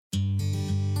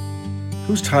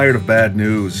Who's tired of bad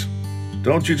news?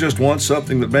 Don't you just want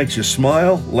something that makes you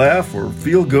smile, laugh, or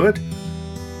feel good?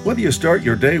 Whether you start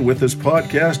your day with this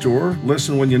podcast or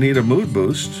listen when you need a mood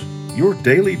boost, your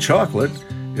daily chocolate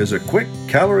is a quick,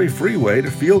 calorie-free way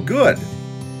to feel good.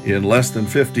 In less than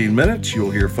 15 minutes, you'll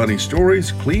hear funny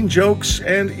stories, clean jokes,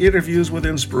 and interviews with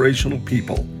inspirational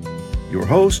people. Your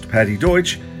host, Patty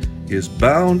Deutsch, is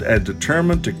bound and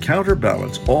determined to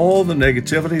counterbalance all the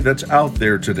negativity that's out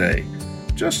there today.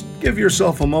 Just give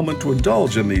yourself a moment to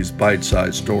indulge in these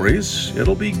bite-sized stories.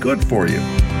 It'll be good for you.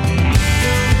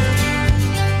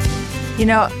 You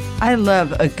know, I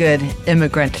love a good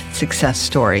immigrant success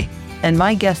story. And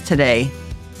my guest today,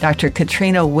 Dr.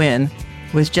 Katrina Nguyen,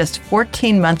 was just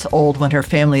 14 months old when her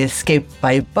family escaped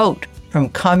by boat from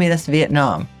communist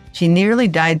Vietnam. She nearly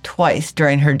died twice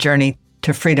during her journey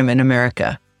to freedom in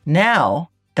America. Now,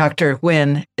 Dr.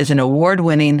 Nguyen is an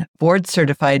award-winning,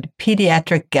 board-certified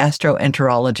pediatric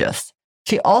gastroenterologist.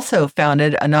 She also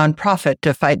founded a nonprofit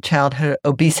to fight childhood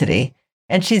obesity,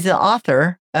 and she's the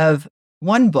author of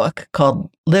one book called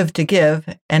Live to Give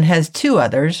and has two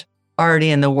others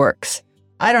already in the works.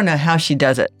 I don't know how she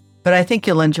does it, but I think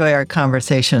you'll enjoy our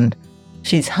conversation.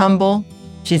 She's humble,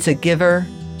 she's a giver,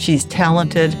 she's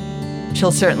talented.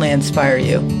 She'll certainly inspire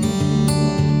you.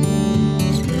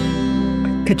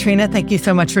 Katrina, thank you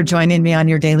so much for joining me on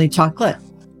your Daily Chocolate.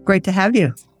 Great to have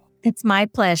you. It's my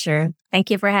pleasure. Thank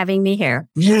you for having me here.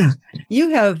 Yeah.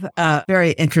 You have a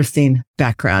very interesting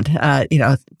background,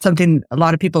 something a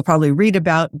lot of people probably read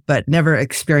about, but never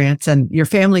experience. And your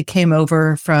family came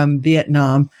over from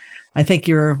Vietnam. I think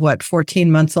you were,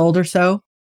 14 months old or so?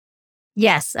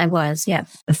 Yes, I was. Yeah.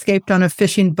 Escaped on a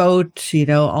fishing boat,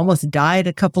 almost died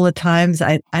a couple of times.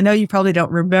 I know you probably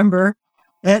don't remember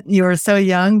it. You were so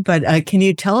young, but can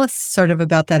you tell us sort of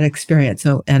about that experience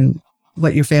and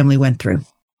what your family went through?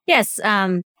 Yes.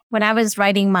 When I was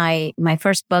writing my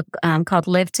first book called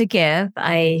Live to Give,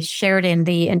 I shared in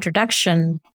the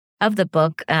introduction of the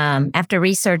book, after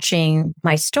researching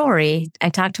my story, I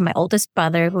talked to my oldest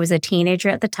brother, who was a teenager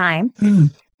at the time.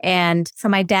 And so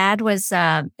my dad was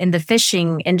in the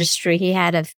fishing industry. He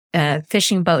had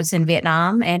fishing boats in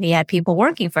Vietnam, and he had people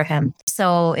working for him.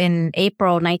 So in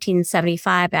April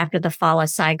 1975, after the fall of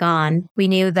Saigon, we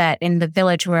knew that in the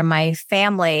village where my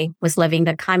family was living,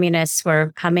 the communists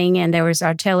were coming, and there was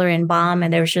artillery and bomb,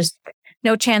 and there was just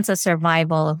no chance of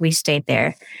survival if we stayed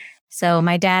there. So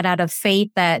my dad, out of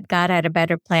faith that God had a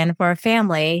better plan for our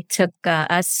family, took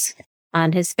us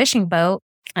on his fishing boat.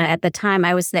 At the time,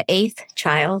 I was the eighth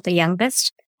child, the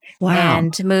youngest. Wow.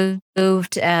 And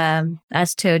moved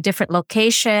us to a different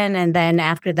location. And then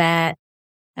after that,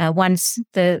 once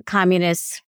the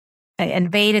communists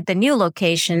invaded the new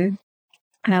location,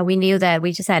 we knew that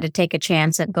we just had to take a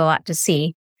chance and go out to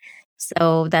sea.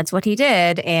 So that's what he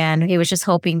did. And he was just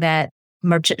hoping that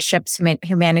merchant ships,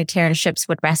 humanitarian ships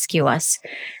would rescue us.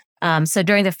 So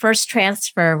during the first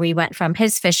transfer, we went from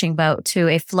his fishing boat to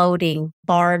a floating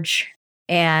barge.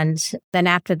 And then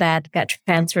after that, got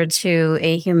transferred to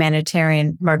a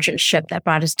humanitarian merchant ship that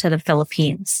brought us to the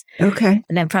Philippines. Okay.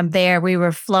 And then from there, we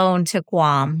were flown to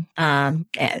Guam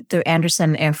through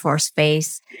Andersen Air Force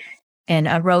Base in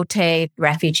a Rote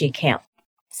refugee camp.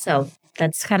 So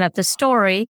that's kind of the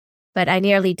story. But I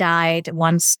nearly died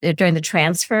once during the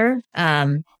transfer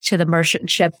to the merchant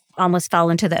ship, almost fell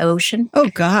into the ocean. Oh,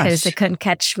 gosh. Because they couldn't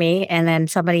catch me. And then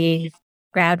somebody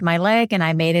grabbed my leg and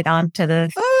I made it onto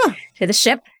the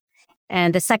ship.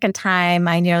 And the second time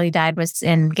I nearly died was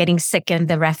in getting sick in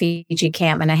the refugee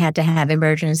camp, and I had to have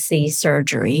emergency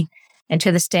surgery. And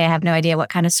to this day, I have no idea what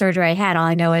kind of surgery I had. All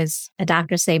I know is a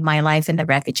doctor saved my life in the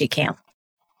refugee camp.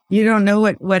 You don't know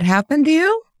what happened to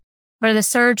you? For the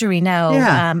surgery, no.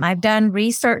 Yeah. I've done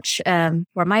research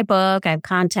for my book. I've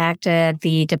contacted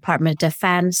the Department of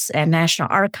Defense and National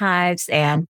Archives,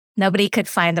 and nobody could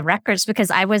find the records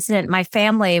because my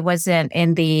family wasn't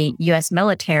in the U.S.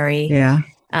 military. Yeah.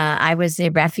 I was a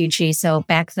refugee. So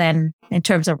back then, in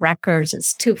terms of records,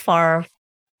 it's too far,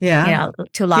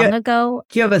 too long ago.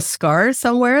 Do you have a scar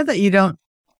somewhere that you don't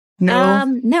know?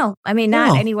 No. I mean,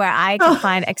 not anywhere I could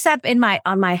find, except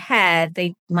on my head.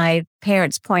 My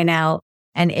parents point out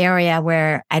an area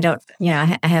where I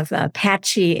have a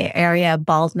patchy area of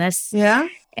baldness. Yeah.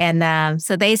 And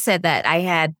so they said that I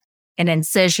had an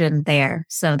incision there.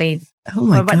 So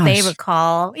what they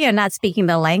recall, not speaking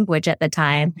the language at the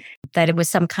time, that it was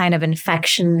some kind of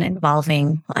infection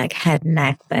involving like head and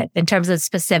neck. But in terms of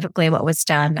specifically what was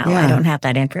done, no, I don't have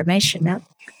that information. No.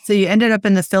 So you ended up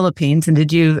in the Philippines,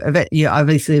 and you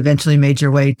obviously eventually made your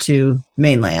way to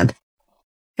mainland?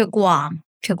 To Guam.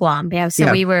 Yeah.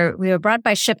 So we were brought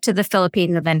by ship to the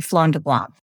Philippines and then flown to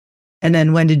Guam. And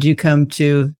then when did you come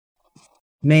to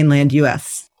mainland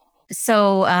U.S.?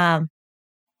 So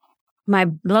my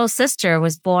little sister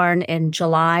was born in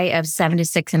July of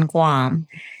 76 in Guam.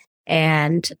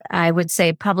 And I would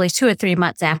say probably 2 or 3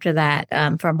 months after that,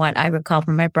 from what I recall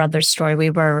from my brother's story, we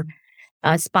were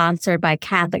sponsored by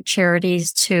Catholic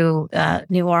Charities to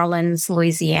New Orleans,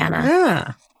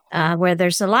 Louisiana, where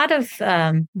there's a lot of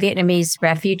Vietnamese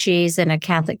refugees and a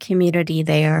Catholic community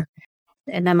there.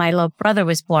 And then my little brother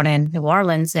was born in New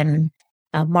Orleans in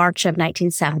March of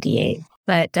 1978.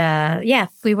 But I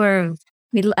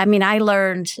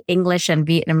learned English and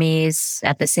Vietnamese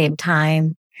at the same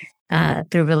time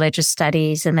through religious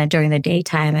studies and then during the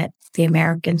daytime at the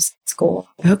American school.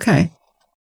 Okay.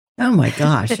 Oh my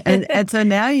gosh. And so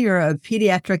now you're a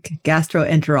pediatric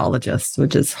gastroenterologist,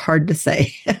 which is hard to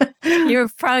say. You're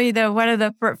probably one of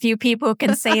the few people who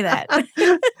can say that.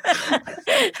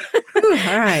 Whew,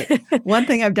 all right. One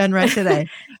thing I've done right today.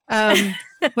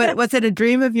 Was it a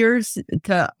dream of yours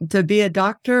to be a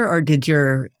doctor, or did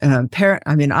your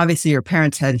obviously your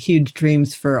parents had huge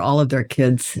dreams for all of their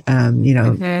kids,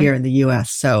 here in the U.S.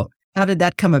 So how did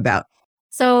that come about?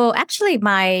 So actually,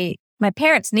 my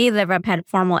parents, neither of them had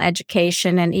formal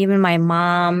education, and even my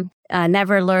mom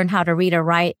never learned how to read or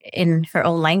write in her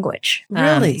own language.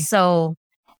 Really?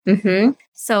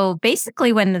 So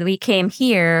basically, when we came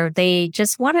here, they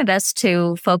just wanted us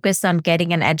to focus on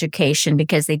getting an education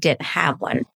because they didn't have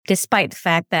one, despite the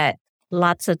fact that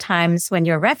lots of times when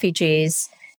you're refugees,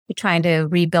 you're trying to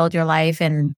rebuild your life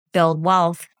and build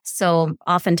wealth. So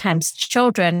oftentimes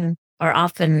children are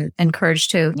often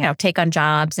encouraged to, take on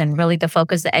jobs, and really the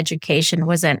focus of education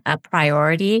wasn't a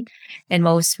priority in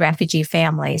most refugee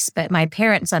families. But my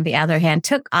parents, on the other hand,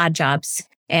 took odd jobs.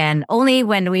 And only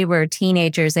when we were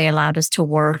teenagers, they allowed us to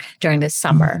work during the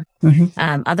summer.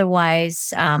 Mm-hmm.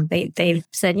 Otherwise, they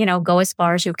said, go as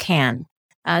far as you can.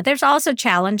 There's also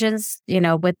challenges,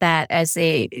 with that as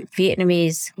a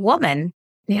Vietnamese woman.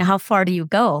 How far do you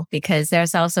go? Because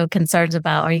there's also concerns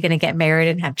about, are you going to get married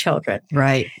and have children?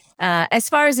 Right. As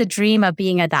far as a dream of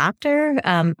being a doctor,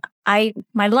 my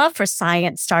love for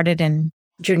science started in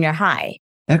junior high.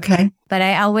 Okay. But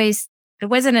it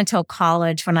wasn't until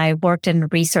college when I worked in a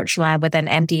research lab with an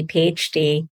MD,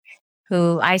 PhD,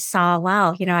 who I saw,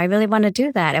 wow, I really want to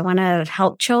do that. I want to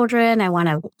help children. I want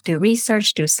to do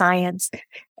research, do science.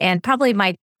 And probably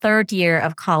my third year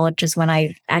of college is when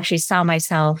I actually saw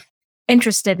myself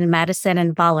interested in medicine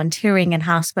and volunteering in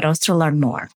hospitals to learn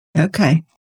more. Okay.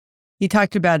 You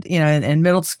talked about, in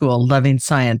middle school, loving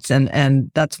science. And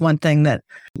that's one thing that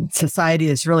society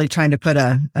is really trying to put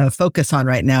a focus on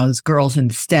right now is girls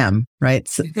in STEM, right?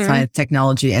 Mm-hmm. Science,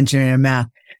 technology, engineering, and math.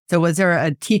 So was there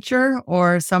a teacher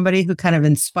or somebody who kind of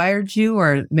inspired you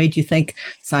or made you think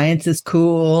science is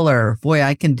cool or, boy,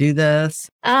 I can do this?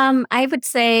 I would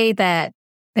say that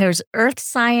there's earth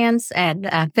science and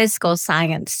physical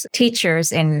science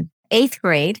teachers in 8th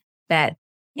grade that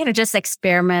just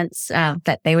experiments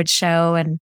that they would show.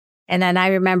 And then I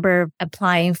remember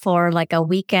applying for like a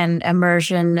weekend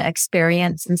immersion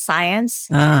experience in science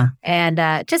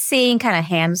and just seeing kind of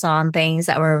hands-on things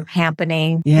that were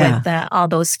happening with all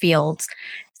those fields.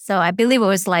 So I believe it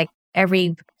was like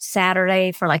every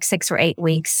Saturday for like 6 or 8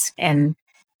 weeks. And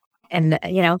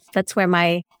that's where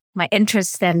my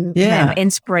interest and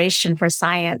inspiration for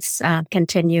science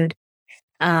continued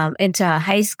into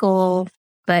high school.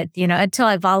 But, until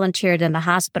I volunteered in the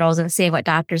hospitals and seeing what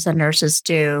doctors and nurses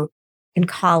do in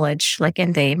college, like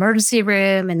in the emergency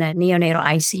room and the neonatal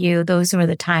ICU, those were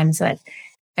the times that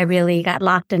I really got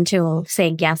locked into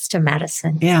saying yes to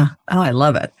medicine. Yeah. Oh, I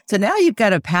love it. So now you've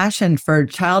got a passion for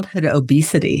childhood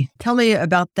obesity. Tell me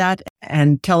about that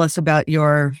and tell us about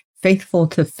your Faithful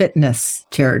to Fitness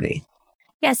charity.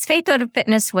 Yes, Faithful to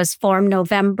Fitness was formed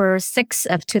November 6th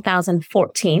of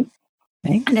 2014.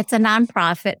 Okay. And it's a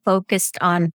nonprofit focused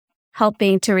on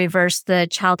helping to reverse the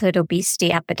childhood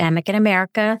obesity epidemic in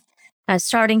America,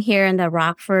 starting here in the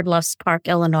Rockford, Loves Park,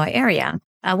 Illinois area.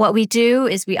 What we do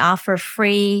is we offer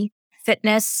free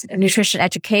fitness, nutrition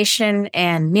education,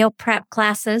 and meal prep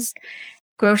classes,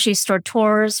 grocery store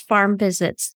tours, farm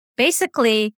visits,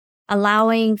 basically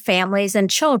allowing families and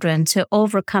children to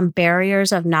overcome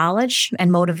barriers of knowledge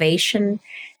and motivation,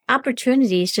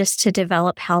 opportunities just to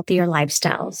develop healthier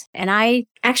lifestyles. And I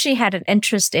actually had an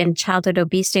interest in childhood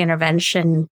obesity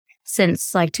intervention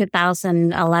since like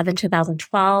 2011,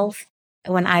 2012,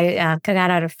 when I got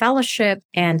out of fellowship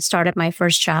and started my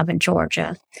first job in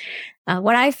Georgia.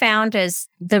 What I found is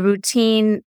the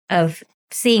routine of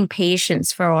seeing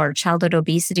patients for childhood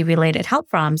obesity related health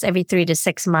problems every 3 to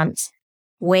 6 months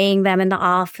weighing them in the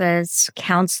office,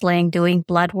 counseling, doing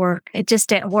blood work. It just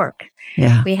didn't work.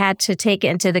 Yeah. We had to take it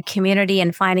into the community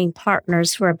and finding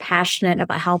partners who are passionate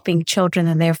about helping children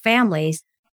and their families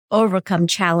overcome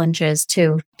challenges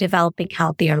to developing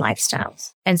healthier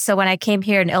lifestyles. And so when I came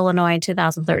here in Illinois in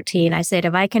 2013, I said,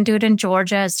 if I can do it in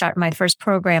Georgia and start my first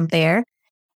program there,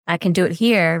 I can do it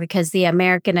here, because the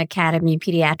American Academy of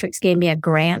Pediatrics gave me a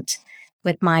grant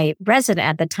with my resident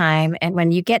at the time. And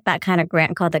when you get that kind of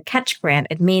grant called the Catch Grant,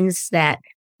 it means that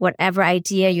whatever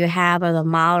idea you have or the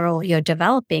model you're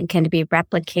developing can be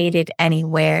replicated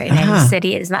anywhere in any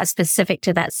city. It's not specific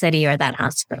to that city or that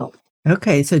hospital.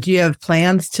 Okay. So do you have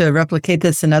plans to replicate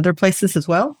this in other places as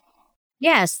well?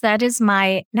 Yes, that is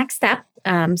my next step.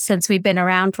 Since we've been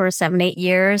around for 7-8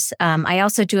 years, I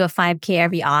also do a 5K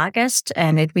every August,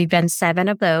 and we've done 7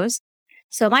 of those.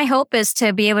 So my hope is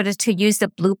to be able to use the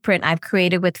blueprint I've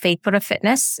created with Faithful to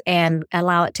Fitness and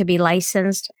allow it to be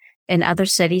licensed in other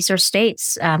cities or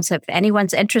states. So if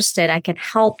anyone's interested, I can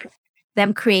help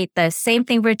them create the same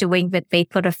thing we're doing with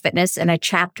Faithful to Fitness in a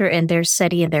chapter in their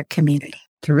city and their community.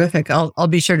 Terrific. I'll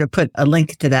be sure to put a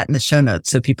link to that in the show notes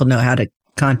so people know how to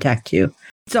contact you.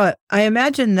 So I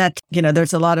imagine that,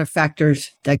 there's a lot of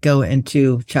factors that go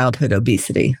into childhood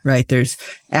obesity, right? There's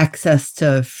access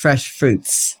to fresh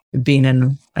fruits, being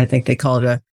in, I think they call it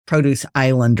a produce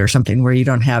island or something where you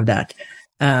don't have that.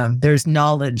 There's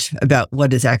knowledge about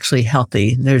what is actually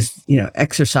healthy. There's,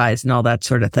 exercise and all that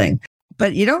sort of thing.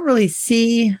 But you don't really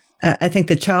see, I think,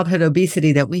 the childhood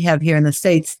obesity that we have here in the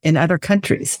States in other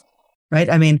countries, right?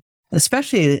 I mean,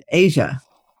 especially Asia,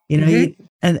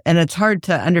 and it's hard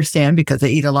to understand because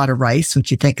they eat a lot of rice, which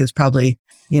you think is probably,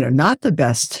 not the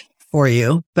best for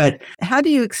you. But how do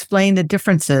you explain the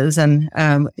differences and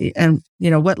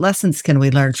what lessons can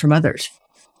we learn from others?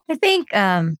 I think,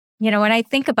 when I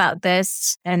think about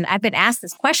this, and I've been asked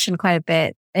this question quite a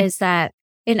bit, is that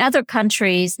in other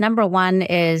countries, number one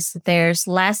is there's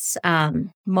less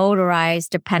motorized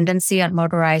dependency on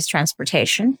motorized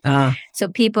transportation. So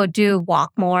people do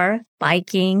walk more,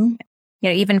 biking,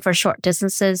 even for short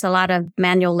distances, a lot of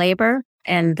manual labor,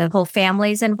 and the whole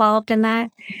family's involved in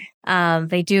that.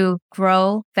 They do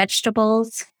grow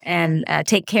vegetables and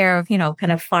take care of,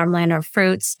 kind of farmland or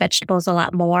fruits, vegetables a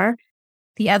lot more.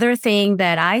 The other thing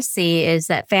that I see is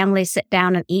that families sit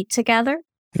down and eat together.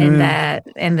 In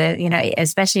the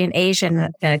especially in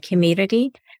Asian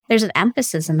community, there's an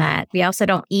emphasis in that. We also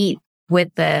don't eat with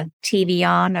the TV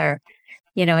on, or,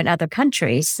 in other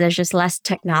countries, there's just less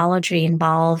technology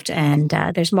involved, and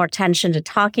there's more attention to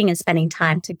talking and spending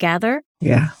time together.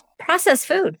 Yeah. Processed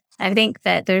food. I think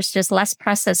that there's just less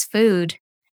processed food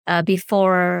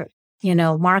before,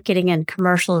 marketing and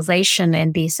commercialization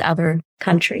in these other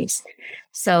countries.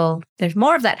 So there's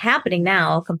more of that happening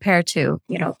now compared to,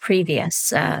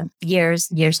 previous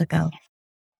years ago.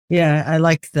 Yeah, I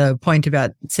like the point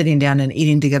about sitting down and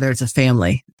eating together as a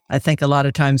family. I think a lot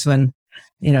of times when,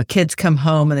 kids come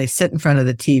home and they sit in front of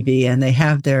the TV and they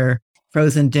have their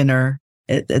frozen dinner,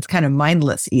 it's kind of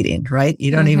mindless eating, right? You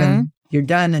don't even, you're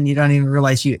done and you don't even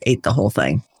realize you ate the whole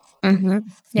thing. Mm-hmm.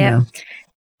 Yeah.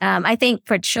 I think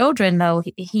for children, though,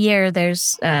 here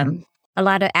there's a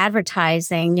lot of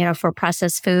advertising, for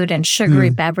processed food and sugary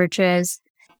beverages,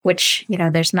 which,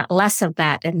 there's not less of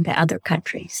that in the other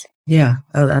countries. Yeah.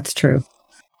 Oh, that's true.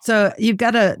 So you've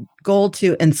got a goal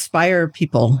to inspire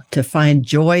people to find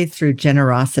joy through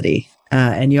generosity.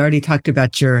 And you already talked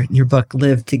about your book,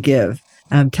 Live to Give.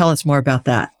 Tell us more about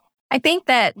that. I think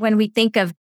that when we think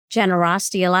of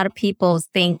generosity, a lot of people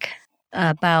think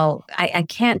about, I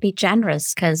can't be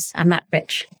generous because I'm not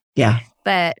rich. Yeah.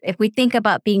 But if we think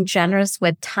about being generous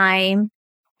with time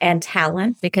and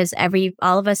talent, because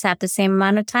all of us have the same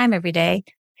amount of time every day,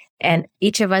 and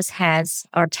each of us has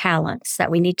our talents that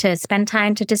we need to spend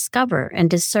time to discover and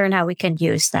discern how we can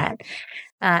use that.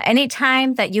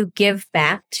 Anytime that you give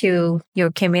back to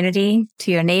your community,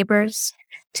 to your neighbors,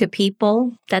 to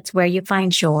people, that's where you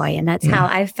find joy. And that's how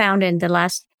I've found in the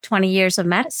last 20 years of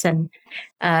medicine.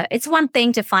 It's one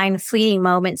thing to find fleeting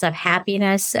moments of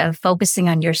happiness, of focusing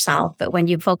on yourself. But when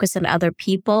you focus on other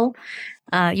people,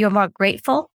 you're more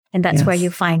grateful, and that's where you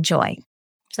find joy.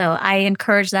 So I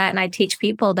encourage that, and I teach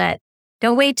people that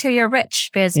don't wait till you're rich,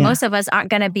 because most of us aren't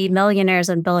going to be millionaires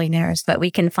and billionaires, but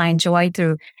we can find joy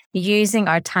through using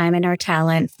our time and our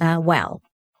talent well.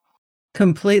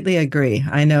 Completely agree.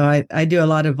 I know I do a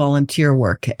lot of volunteer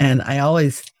work, and I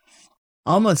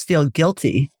almost feel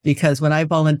guilty because when I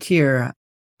volunteer,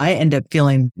 I end up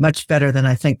feeling much better than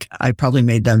I think I probably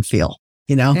made them feel,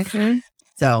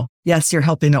 So yes, you're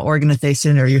helping an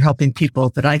organization or you're helping people,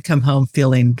 but I come home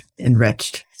feeling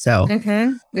enriched. So,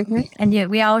 And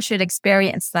we all should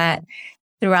experience that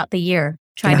throughout the year.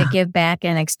 trying to give back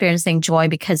and experiencing joy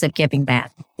because of giving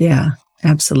back. Yeah,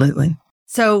 absolutely.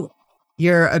 So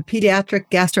you're a pediatric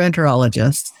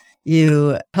gastroenterologist.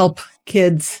 You help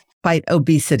kids fight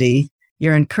obesity.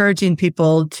 You're encouraging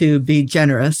people to be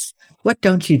generous. What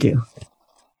don't you do?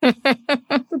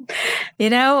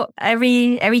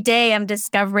 Every day I'm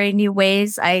discovering new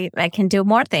ways I can do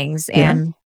more things. Yeah.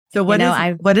 And so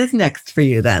what is next for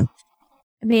you then?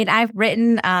 I mean, I've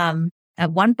written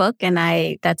one book, and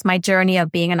that's my journey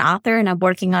of being an author, and I'm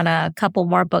working on a couple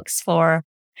more books for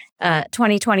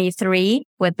 2023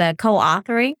 with the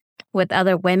co-authoring with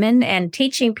other women and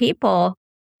teaching people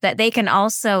that they can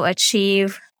also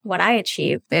achieve what I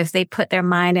achieved if they put their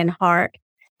mind and heart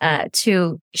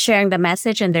to sharing the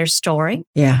message and their story.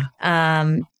 Yeah.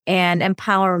 And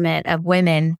empowerment of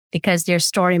women, because their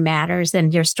story matters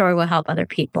and your story will help other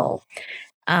people.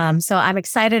 So I'm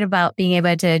excited about being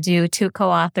able to do 2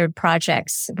 co-authored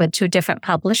projects with 2 different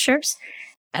publishers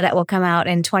that will come out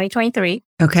in 2023.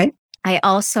 Okay. I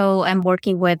also am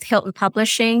working with Hilton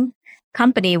Publishing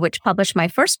Company, which published my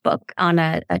first book on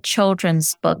a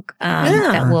children's book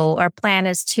our plan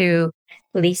is to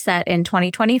release that in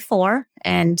 2024.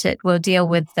 And it will deal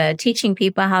with teaching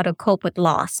people how to cope with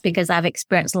loss, because I've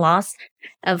experienced loss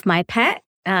of my pet.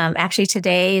 Actually,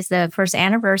 today is the first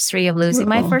anniversary of losing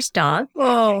my first dog.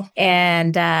 Oh.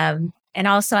 And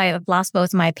also I have lost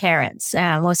both my parents,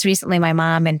 most recently my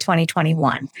mom in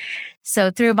 2021.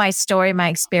 So through my story, my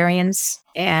experience,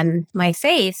 and my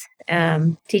faith,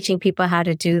 teaching people how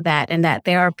to do that, and that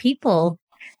there are people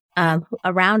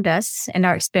around us and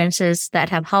our experiences that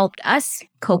have helped us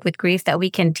cope with grief, that we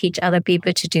can teach other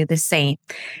people to do the same.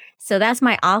 So that's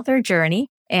my author journey.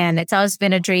 And it's always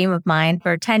been a dream of mine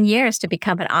for 10 years to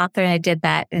become an author. And I did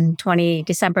that in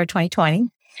December 2020.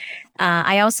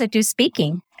 I also do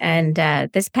speaking. And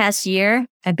this past year,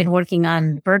 I've been working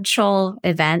on virtual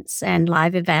events and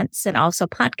live events, and also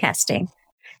podcasting.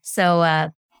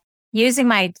 So using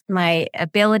my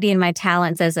ability and my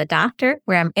talents as a doctor,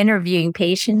 where I'm interviewing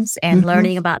patients and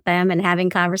learning about them and having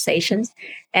conversations,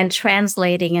 and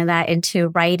translating that into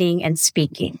writing and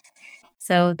speaking.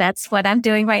 So that's what I'm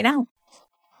doing right now.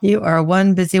 You are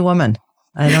one busy woman.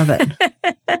 I love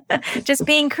it. Just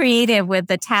being creative with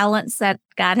the talents that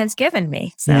God has given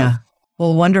me. So. Yeah.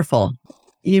 Well, wonderful.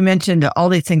 You mentioned all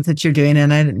these things that you're doing,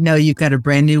 and I know you've got a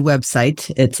brand new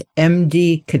website. It's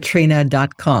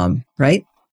mdkatrina.com, right?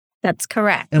 That's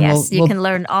correct. And yes, you can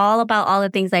learn all about all the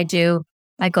things I do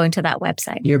by going to that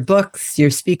website. Your books, your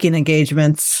speaking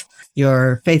engagements,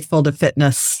 your Faithful to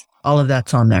Fitness, all of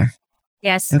that's on there.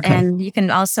 Yes, okay. And you can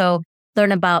also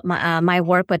learn about my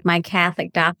work with my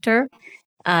Catholic doctor,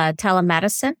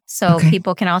 telemedicine. So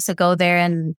people can also go there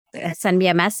and send me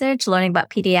a message learning about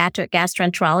pediatric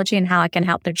gastroenterology and how I can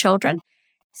help their children,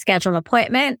 schedule an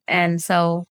appointment. And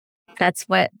so that's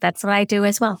what I do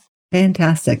as well.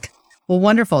 Fantastic. Well,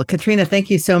 wonderful. Katrina, thank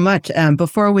you so much.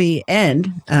 Before we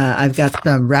end, I've got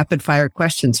some rapid fire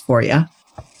questions for you.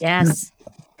 Yes.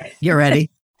 You're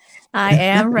ready? I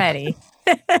am ready.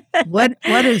 What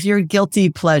is your guilty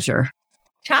pleasure?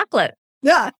 Chocolate.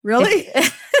 Yeah, really?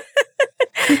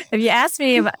 If you ask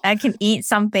me if I can eat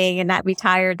something and not be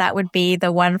tired, that would be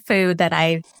the one food that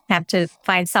I have to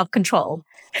find self-control.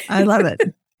 I love it.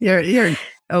 You're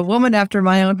a woman after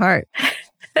my own heart.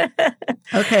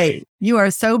 Okay, you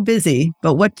are so busy,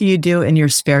 but what do you do in your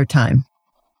spare time?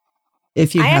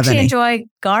 If you have any. I actually enjoy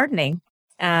gardening.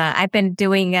 I've been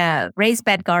doing raised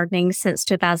bed gardening since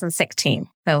 2016.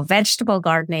 So vegetable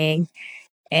gardening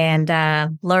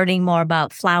and learning more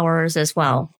about flowers as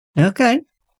well. Okay.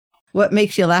 What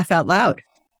makes you laugh out loud?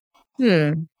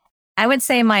 I would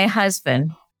say my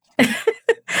husband.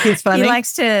 He's funny. He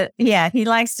likes to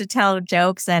tell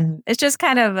jokes, and it's just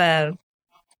kind of a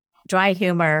dry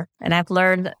humor. And I've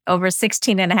learned over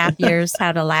 16 and a half years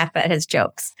how to laugh at his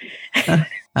jokes.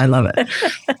 I love it.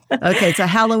 Okay, so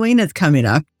Halloween is coming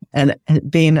up, and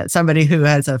being somebody who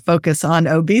has a focus on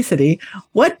obesity,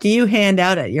 what do you hand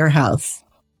out at your house?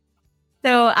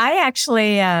 So I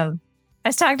actually, I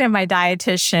was talking to my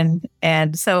dietitian,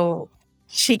 and so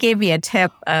she gave me a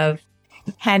tip of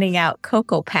handing out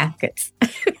cocoa packets.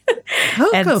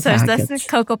 That's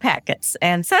cocoa packets.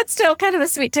 And so it's still kind of a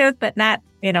sweet tooth, but not,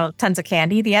 tons of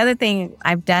candy. The other thing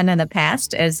I've done in the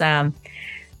past is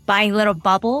buying little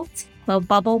bubble wands,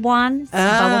 bubble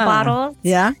bottles.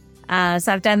 Yeah.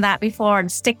 So I've done that before,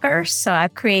 and stickers. So I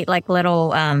create like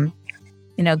little,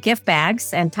 gift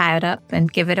bags and tie it up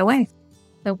and give it away.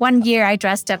 So one year I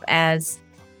dressed up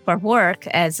for work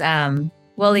as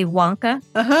Willy Wonka.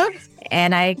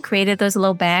 And I created those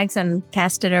little bags and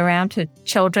passed it around to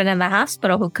children in the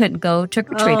hospital who couldn't go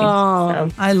trick-or-treating. Oh,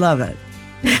 I love it.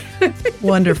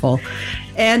 Wonderful.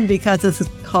 And because this is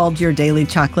called your daily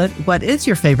chocolate, what is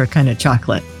your favorite kind of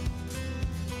chocolate?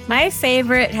 My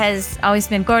favorite has always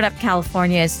been, growing up in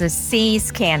California, is the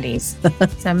C's candies.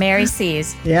 So Mary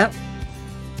C's. Yep.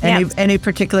 Any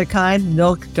particular kind?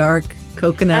 Milk, dark,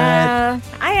 coconut? I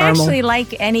caramel? actually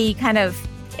like any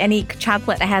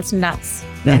chocolate that has nuts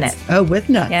in it. Oh, with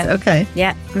nuts. Yeah. Okay.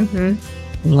 Yeah.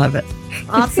 Mm-hmm. Love it.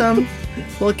 Awesome.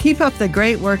 Well, keep up the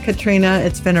great work, Katrina.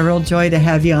 It's been a real joy to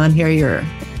have you on here. You're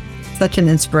such an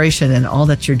inspiration in all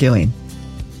that you're doing.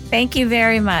 Thank you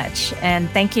very much. And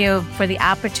thank you for the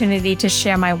opportunity to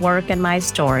share my work and my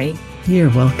story. You're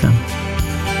welcome.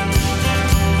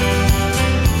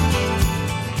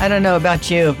 I don't know about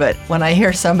you, but when I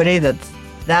hear somebody that's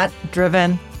that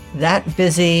driven, that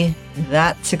busy,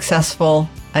 that successful,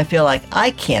 I feel like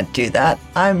I can't do that.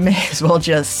 I may as well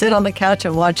just sit on the couch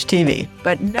and watch TV.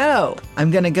 But no, I'm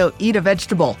going to go eat a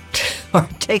vegetable or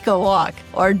take a walk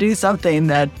or do something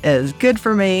that is good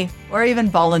for me, or even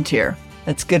volunteer.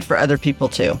 That's good for other people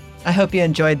too. I hope you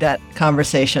enjoyed that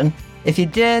conversation. If you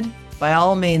did, by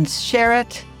all means, share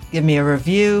it, give me a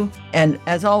review. And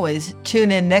as always,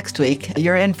 tune in next week.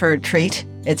 You're in for a treat.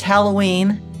 It's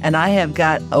Halloween, and I have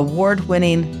got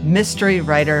award-winning mystery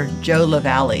writer Joe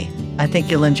LaValle. I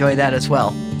think you'll enjoy that as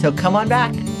well. So come on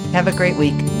back. Have a great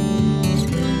week.